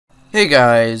Hey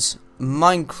guys,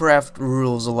 Minecraft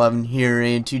Rules 11 here,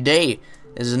 and today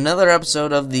is another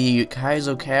episode of the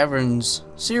Kaizo Caverns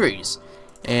series.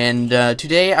 And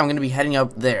today I'm going to be heading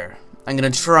up there. I'm going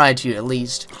to try to, at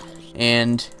least.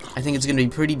 And I think it's going to be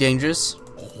pretty dangerous.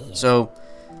 So,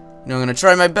 I'm going to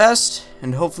try my best,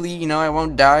 and hopefully, I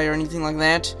won't die or anything like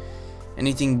that.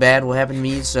 Anything bad will happen to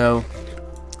me, so,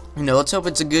 let's hope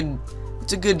it's a good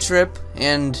trip,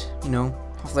 and,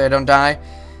 hopefully I don't die.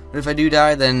 But if I do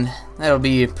die, then that'll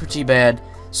be pretty bad.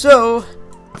 So,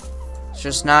 let's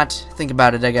just not think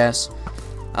about it, I guess.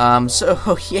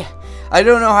 So, yeah. I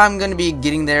don't know how I'm going to be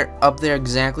getting up there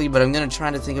exactly, but I'm going to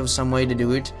try to think of some way to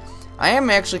do it. I am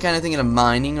actually kind of thinking of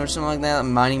mining or something like that.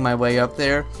 I'm mining my way up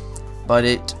there. But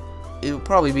it'll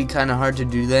probably be kind of hard to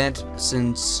do that,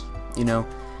 since,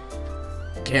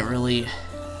 can't really,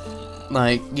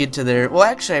 get to there. Well,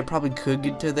 actually, I probably could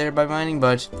get to there by mining,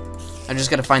 but I just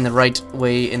gotta find the right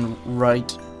way and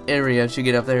right area to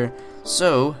get up there.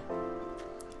 So,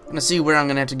 I'm gonna see where I'm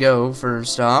gonna have to go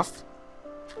first off.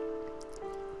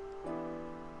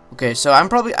 Okay, so I'm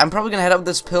probably gonna head up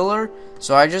this pillar.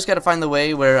 So I just gotta find the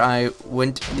way where I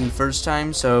went the first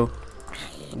time. So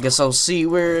I guess I'll see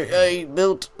where I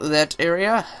built that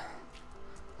area.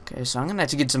 Okay, so I'm gonna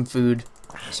have to get some food.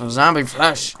 Some zombie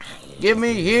flesh. Give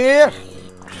me here.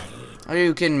 Are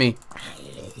you kidding me?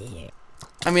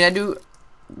 I mean, I do.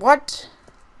 What?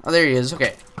 Oh, there he is.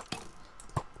 Okay.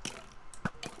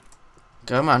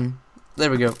 Come on. There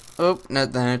we go. Oh,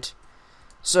 not that.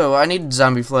 So, I need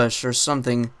zombie flesh or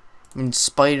something. I mean,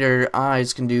 spider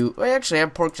eyes can do. I actually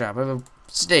have pork chop. I have a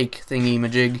steak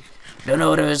thingy-majig. Don't know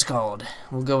what it is called.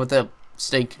 We'll go with that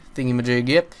steak thingy-majig.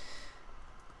 Yep.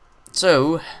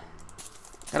 So,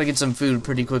 gotta get some food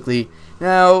pretty quickly.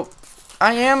 Now,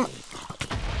 I am.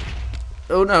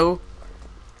 Oh no.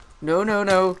 No, no,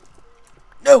 no.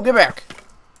 No, get back.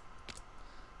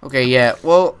 Okay, yeah.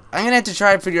 Well, I'm gonna have to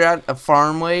try to figure out a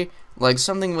farm way, like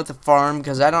something with a farm,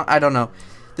 because I don't know.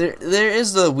 There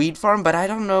is the wheat farm, but I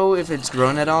don't know if it's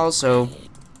grown at all. So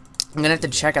I'm gonna have to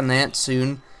check on that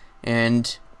soon,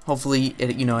 and hopefully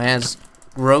it has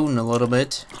grown a little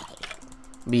bit.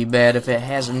 Be bad if it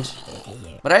hasn't.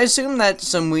 But I assume that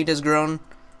some wheat has grown,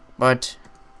 but.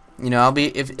 I'll be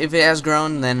if it has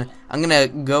grown, then I'm gonna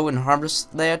go and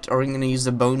harvest that, or I'm gonna use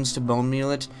the bones to bone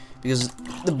meal it, because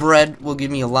the bread will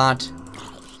give me a lot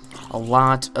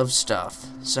of stuff.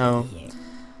 So,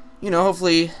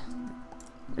 hopefully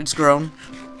it's grown.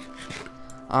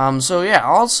 So yeah.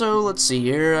 Also, let's see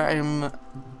here. I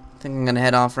think I'm gonna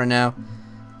head off right now.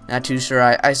 Not too sure.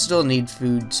 I still need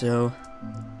food, so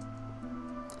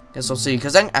guess I'll see.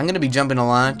 Cause I'm gonna be jumping a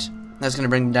lot. That's gonna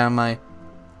bring down my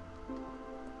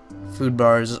food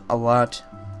bars a lot.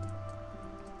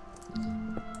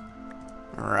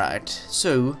 Alright,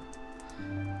 so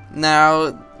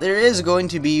now there is going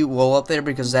to be wool up there,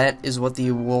 because that is what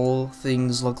the wool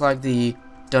things look like, the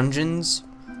dungeons.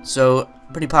 So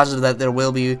pretty positive that there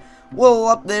will be wool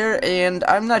up there, and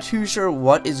I'm not too sure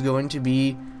what is going to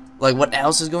be, what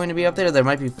else is going to be up there. There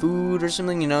might be food or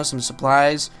something, some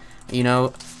supplies,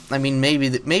 I mean, maybe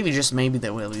just maybe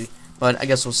there will be, but I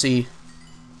guess we'll see.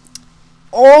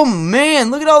 Oh man,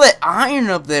 look at all that iron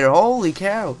up there. Holy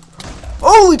cow.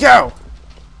 Holy cow.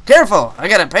 Careful. I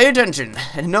gotta pay attention.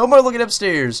 And no more looking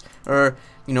upstairs. Or,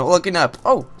 looking up.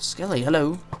 Oh, Skelly,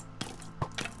 hello.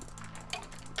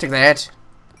 Take that.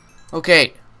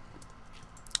 Okay.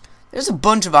 There's a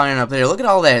bunch of iron up there. Look at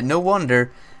all that. No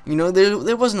wonder.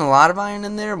 There wasn't a lot of iron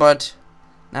in there, but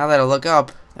now that I look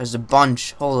up, there's a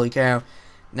bunch. Holy cow.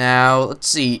 Now, let's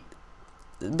see.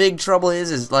 The big trouble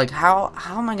is how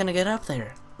am I gonna get up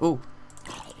there? Oh,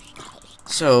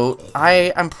 so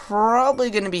I'm probably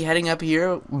gonna be heading up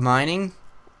here mining,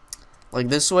 like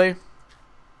this way.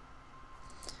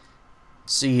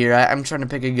 Let's see here, I'm trying to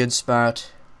pick a good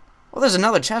spot. Well, there's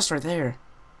another chest right there.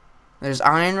 There's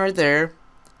iron right there.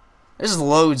 There's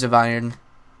loads of iron.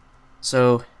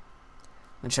 So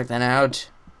let's check that out.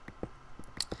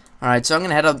 Alright, so I'm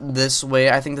gonna head up this way.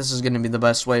 I think this is gonna be the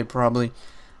best way, probably.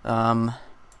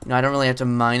 I don't really have to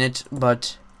mine it,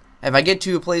 but if I get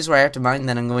to a place where I have to mine,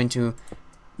 then I'm going to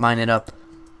mine it up.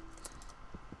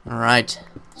 Alright,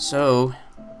 so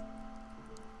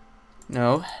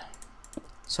no.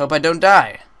 Let's hope I don't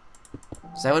die,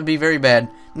 'cause that would be very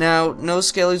bad. Now, no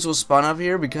skellies will spawn up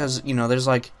here, because, there's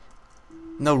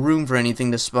no room for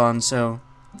anything to spawn, so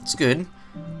it's good.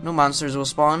 No monsters will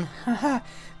spawn. Haha,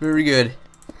 very good.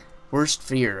 Worst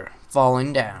fear,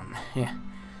 falling down. Yeah.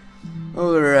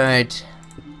 Alright.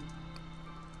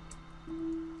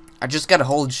 I just gotta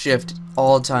hold shift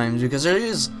all times, because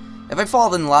if I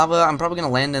fall in lava, I'm probably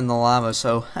gonna land in the lava,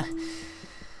 so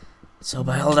So,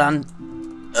 but hold on.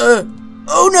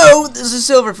 Oh no! This is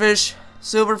silverfish.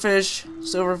 Silverfish.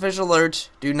 Silverfish alert.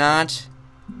 Do not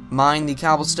mine the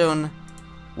cobblestone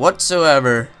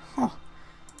whatsoever. Huh.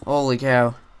 Holy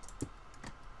cow.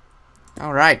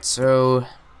 Alright, so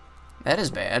that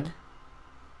is bad.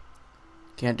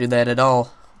 Can't do that at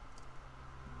all.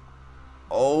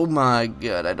 Oh my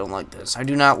god, I don't like this. I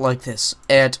do not like this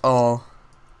at all.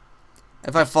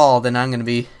 If I fall, then I'm gonna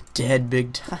be dead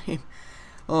big time.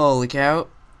 Holy cow.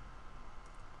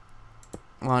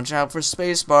 Watch out for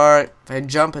spacebar. If I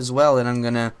jump as well, then I'm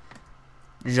gonna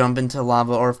jump into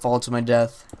lava or fall to my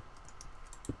death.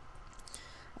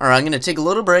 Alright, I'm gonna take a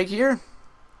little break here.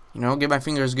 You know, get my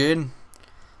fingers good.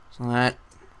 So that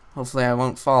hopefully I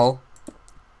won't fall.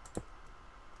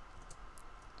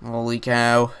 Holy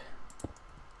cow.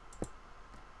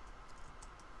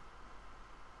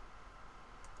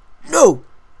 No!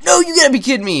 No, you gotta be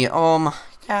kidding me! Oh my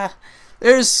god.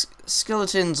 There's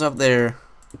skeletons up there.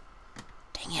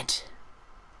 Dang it.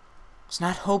 I was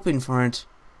not hoping for it.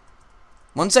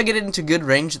 Once I get into good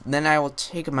range, then I will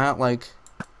take them out like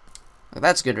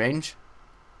that's good range.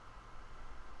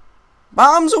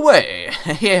 Bombs away!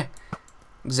 Yeah.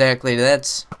 Exactly,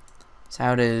 that's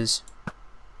how it is.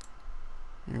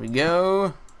 There we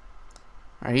go.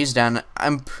 Alright, he's down.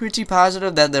 I'm pretty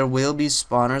positive that there will be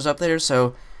spawners up there,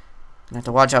 so I have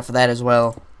to watch out for that as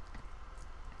well.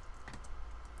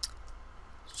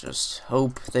 Just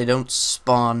hope they don't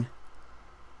spawn.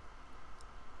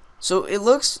 So it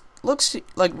looks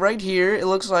like right here, it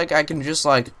looks like I can just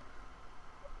like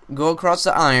go across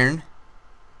the iron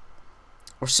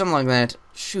or something like that.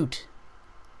 Shoot.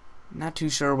 Not too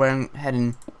sure where I'm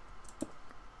heading.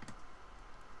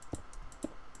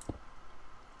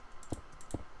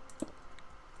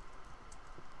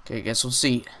 Okay, guess we'll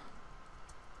see.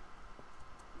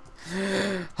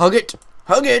 Hug it!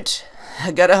 Hug it!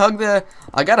 I gotta hug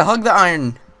the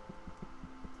iron.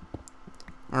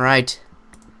 Alright.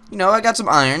 You know, I got some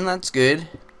iron, that's good.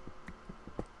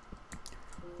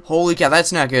 Holy cow,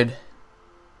 that's not good.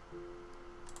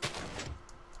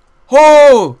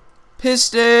 Oh!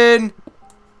 Piston!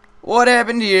 What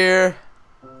happened here?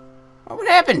 What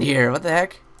happened here? What the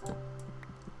heck?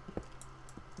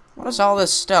 What is all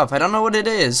this stuff? I don't know what it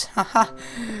is. Haha.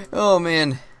 Oh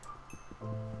man.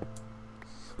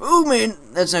 Oh man,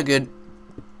 that's not good.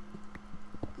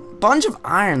 Bunch of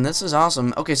iron, this is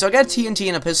awesome. Okay, so I got TNT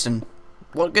and a piston.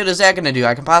 What good is that gonna do?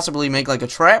 I can possibly make like a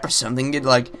trap or something, get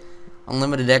like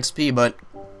unlimited XP, but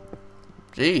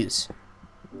jeez.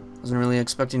 Wasn't really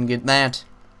expecting to get that.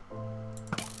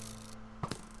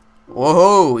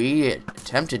 Whoa, he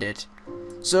attempted it.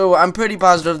 So I'm pretty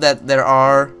positive that there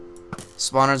are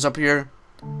spawners up here.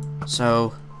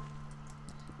 So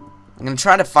I'm gonna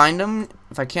try to find them.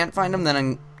 If I can't find them, then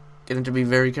I'm going to be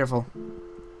very careful.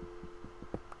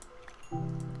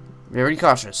 Very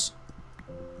cautious.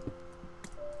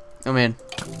 Oh man.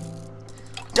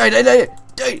 Die, die, die,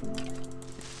 die!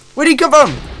 Where'd he come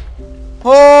from?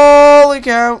 Holy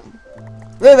cow!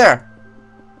 There!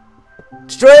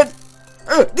 Destroy it!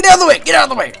 Get out of the way! Get out of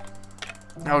the way!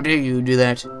 How dare you do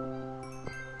that?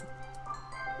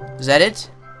 Is that it?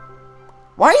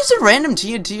 Why is there random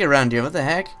TNT around here? What the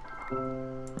heck?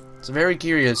 It's very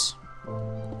curious.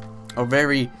 Or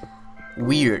very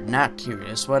weird. Not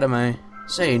curious. What am I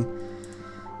saying?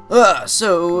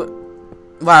 So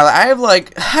wow, I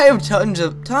have tons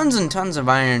and tons of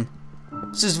iron.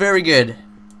 This is very good.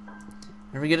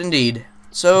 Very good indeed.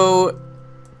 So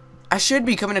I should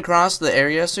be coming across the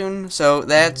area soon, so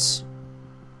that's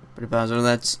pretty positive.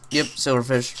 That's, yep,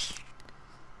 silverfish.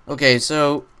 Okay,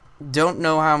 so don't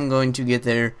know how I'm going to get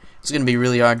there. It's going to be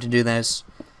really hard to do this.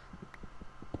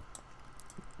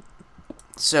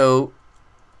 So,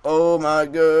 oh my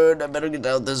god, I better get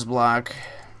out this block.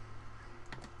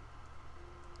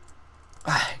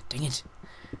 Ah, dang it.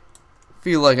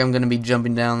 Feel like I'm going to be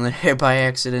jumping down there by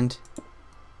accident.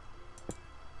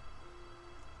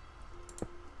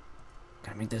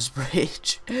 Gotta make this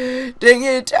bridge. Dang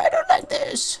it, I don't like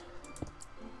this.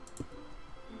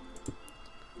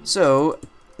 So,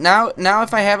 now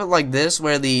if I have it like this,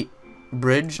 where the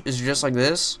bridge is just like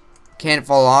this, can't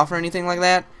fall off or anything like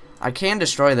that, I can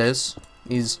destroy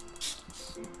these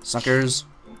suckers,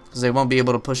 because they won't be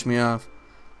able to push me off.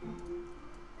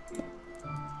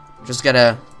 Just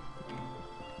gotta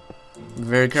be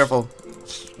very careful.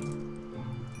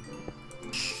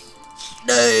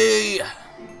 Nay!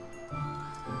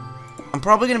 I'm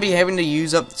probably gonna be having to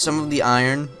use up some of the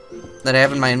iron that I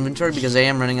have in my inventory because I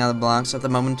am running out of blocks at the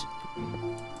moment.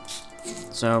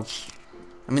 So,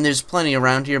 I mean, there's plenty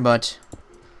around here, but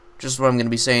just what I'm gonna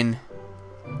be saying,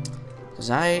 because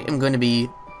I am going to be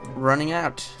running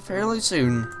out fairly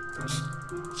soon.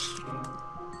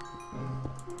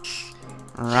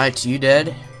 Alright, you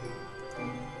dead?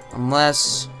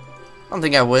 Unless... I don't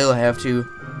think I will have to.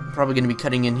 I'm probably gonna be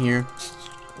cutting in here.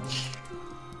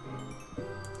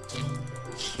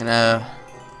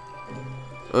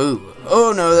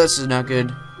 Oh no, this is not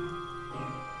good.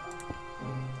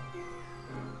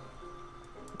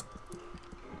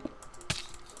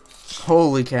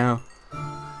 Holy cow.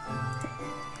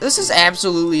 This is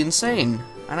absolutely insane.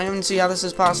 I don't even see how this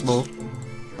is possible.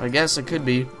 But I guess it could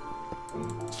be.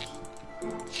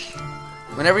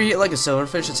 Whenever you hit like a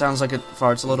silverfish, it sounds like it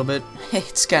farts a little bit.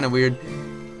 It's kind of weird.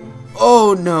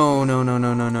 Oh no, no, no,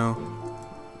 no, no, no.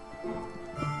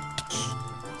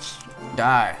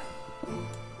 Die.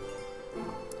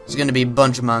 There's gonna be a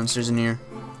bunch of monsters in here.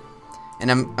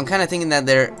 And I'm kind of thinking that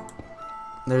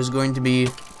there's going to be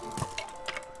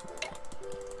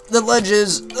the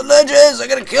ledges! The ledges! I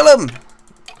gotta kill him!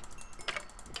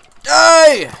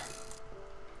 Die!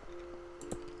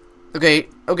 Okay,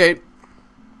 okay.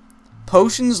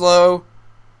 Potions low.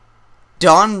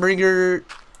 Dawnbringer.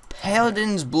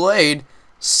 Paladin's Blade.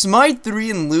 Smite 3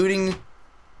 and looting.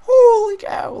 Holy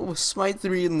cow. Smite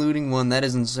 3 and looting 1. That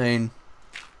is insane.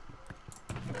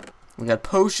 We got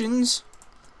potions.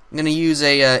 I'm gonna use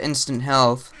a instant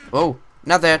health. Oh,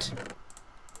 not that.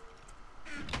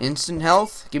 Instant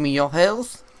health. Give me your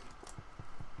health.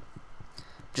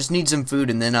 Just need some food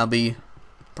and then I'll be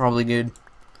probably good.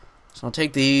 So I'll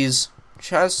take these.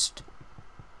 Chest.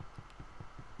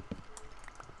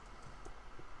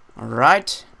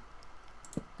 Alright.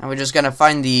 Now we're just gonna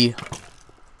find the...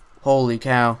 Holy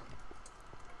cow.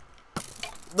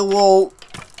 The wool.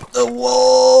 The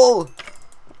wool.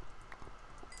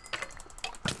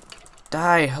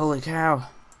 Die. Holy cow.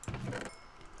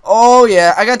 Oh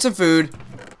yeah, I got some food.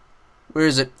 Where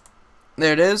is it?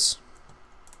 There it is.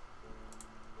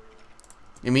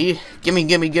 Gimme, gimme,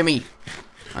 gimme, gimme.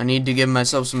 I need to give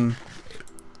myself some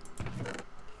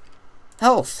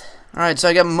health. Alright, so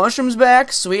I got mushrooms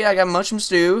back. Sweet, I got mushroom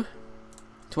stew.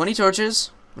 20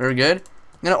 torches. Very good.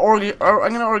 I'm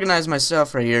gonna organize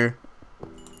myself right here.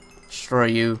 Destroy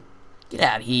you. Get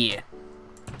out of here.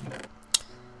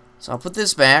 So I'll put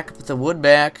this back. Put the wood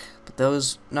back. Put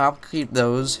those. No, I'll keep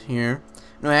those here.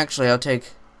 No, actually, I'll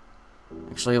take.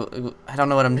 Actually, I don't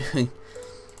know what I'm doing.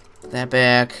 Put that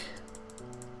back.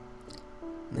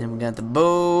 And then we got the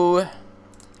bow.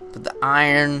 Put the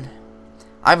iron.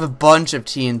 I have a bunch of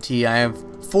TNT. I have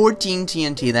 14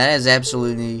 TNT. That is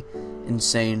absolutely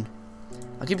insane.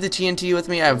 I'll keep the TNT with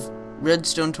me. I have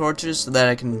redstone torches so that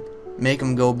I can make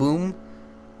them go boom.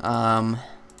 So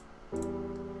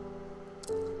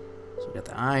we got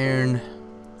the iron.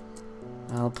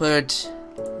 I'll put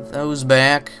those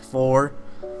back. 4.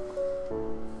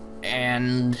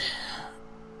 And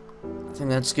I think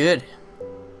that's good.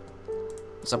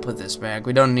 So I'll put this back.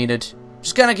 We don't need it.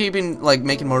 Just kind of keeping, like,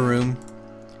 making more room.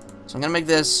 So I'm gonna make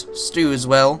this stew as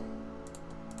well.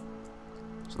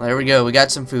 So there we go. We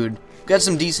got some food. We got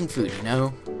some decent food, you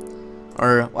know?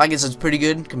 Or, well, I guess it's pretty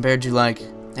good compared to, like,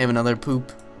 having another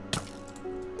poop.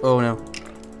 Oh, no.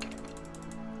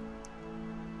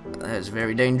 That is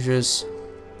very dangerous.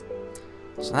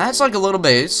 So that's like a little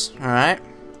base. Alright.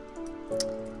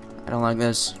 I don't like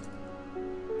this.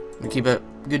 I'm gonna keep a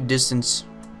good distance.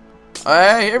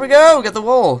 Alright, here we go. We got the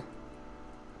wool.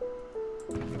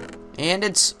 And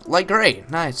it's light gray.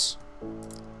 Nice.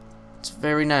 It's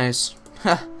very nice.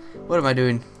 Ha. What am I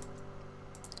doing?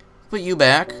 Put you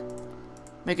back.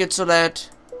 Make it so that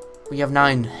we have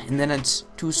 9. And then it's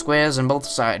 2 squares on both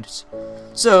sides.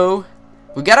 So,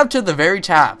 we got up to the very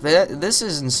top. This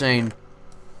is insane.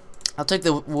 I'll take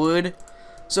the wood.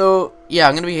 So, yeah,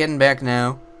 I'm going to be heading back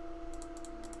now.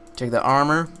 Take the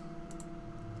armor.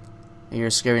 I hear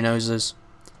scary noises.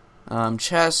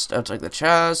 Chest. I'll take the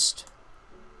chest.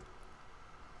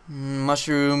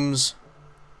 Mushrooms.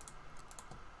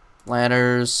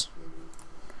 Ladders.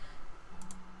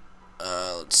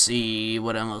 Let's see.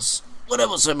 What else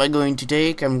am I going to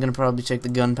take? I'm going to probably take the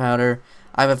gunpowder.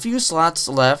 I have a few slots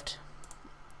left.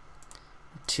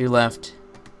 2 left.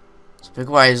 So pick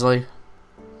wisely.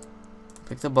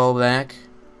 Pick the bow back.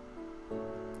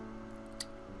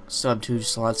 Still have 2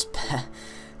 slots.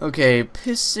 Okay,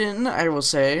 piston, I will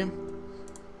say.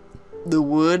 The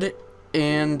wood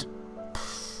and...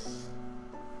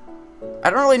 I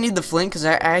don't really need the flint because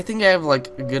I think I have like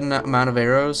a good amount of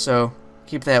arrows, so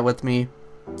keep that with me.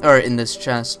 Or in this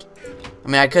chest. I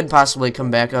mean, I could possibly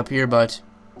come back up here, but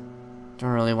don't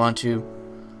really want to.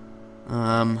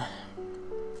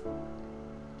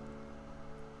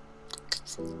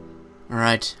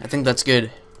 Alright, I think that's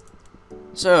good.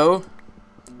 So,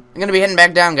 I'm gonna be heading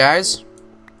back down, guys.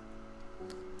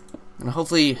 And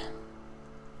hopefully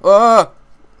Oh!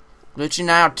 Glitching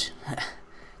out.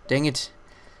 Dang it.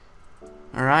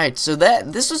 Alright, so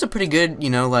this was a pretty good, you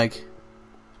know, like,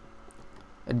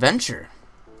 adventure.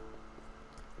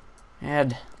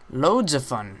 Had loads of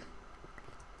fun.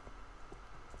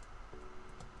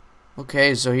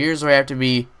 Okay, so here's where I have to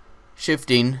be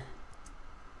shifting.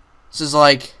 This is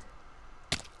like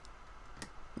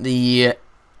in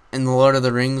the Lord of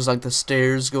the Rings, like the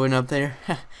stairs going up there.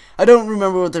 I don't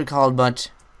remember what they're called,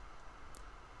 but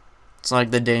it's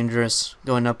like the dangerous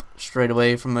going up straight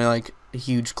away from like a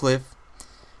huge cliff.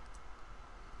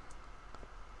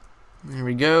 There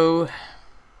we go.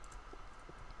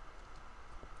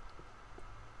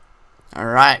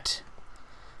 Alright.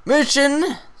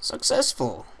 Mission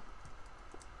successful.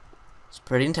 It's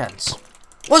pretty intense.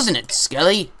 Wasn't it,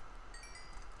 Skelly?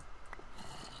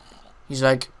 He's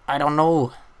like, I don't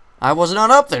know. I was not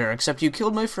up there, except you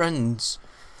killed my friends.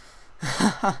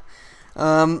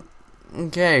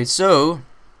 Okay, so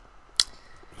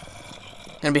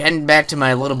gonna be heading back to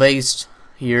my little base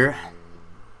here.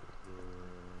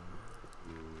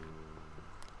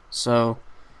 So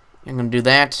I'm gonna do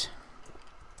that.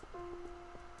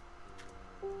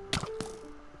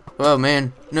 Oh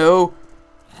man, no.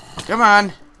 Come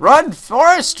on. Run,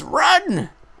 Forrest, run!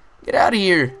 Get out of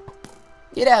here.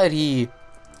 Get out of here.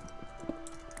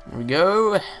 There we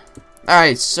go.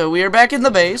 Alright, so we are back in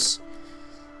the base.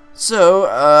 So,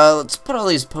 let's put all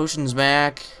these potions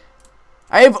back.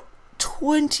 I have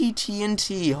 20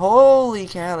 TNT. Holy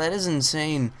cow, that is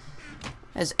insane.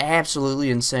 That's absolutely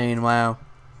insane, wow.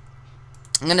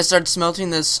 I'm gonna start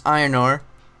smelting this iron ore.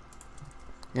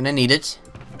 Gonna need it.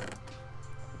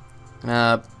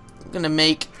 Gonna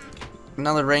make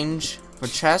another range for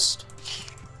chest.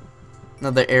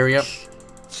 Another area.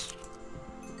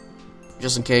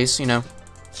 Just in case, you know.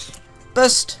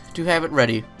 Best to have it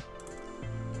ready.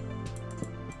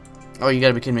 Oh, you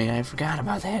gotta be kidding me. I forgot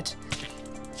about that.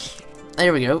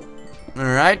 There we go.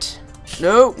 Alright.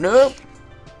 No, no.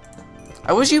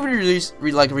 I wish you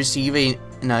would receive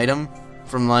an item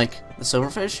from, like, the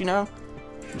silverfish, you know?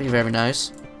 That'd be very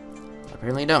nice.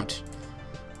 Apparently don't.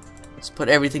 Let's put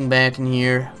everything back in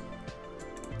here.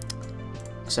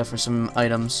 Except for some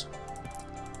items.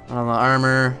 All the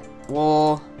armor,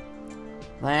 wool,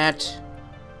 that.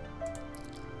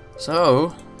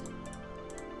 So,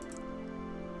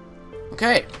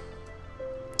 okay.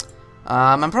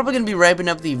 I'm probably gonna be wrapping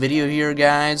up the video here,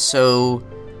 guys. So,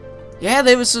 yeah,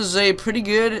 this was a pretty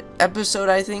good episode,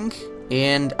 I think,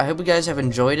 and I hope you guys have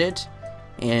enjoyed it.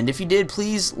 And if you did,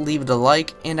 please leave it a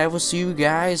like, and I will see you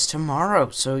guys tomorrow.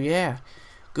 So, yeah,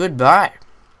 goodbye.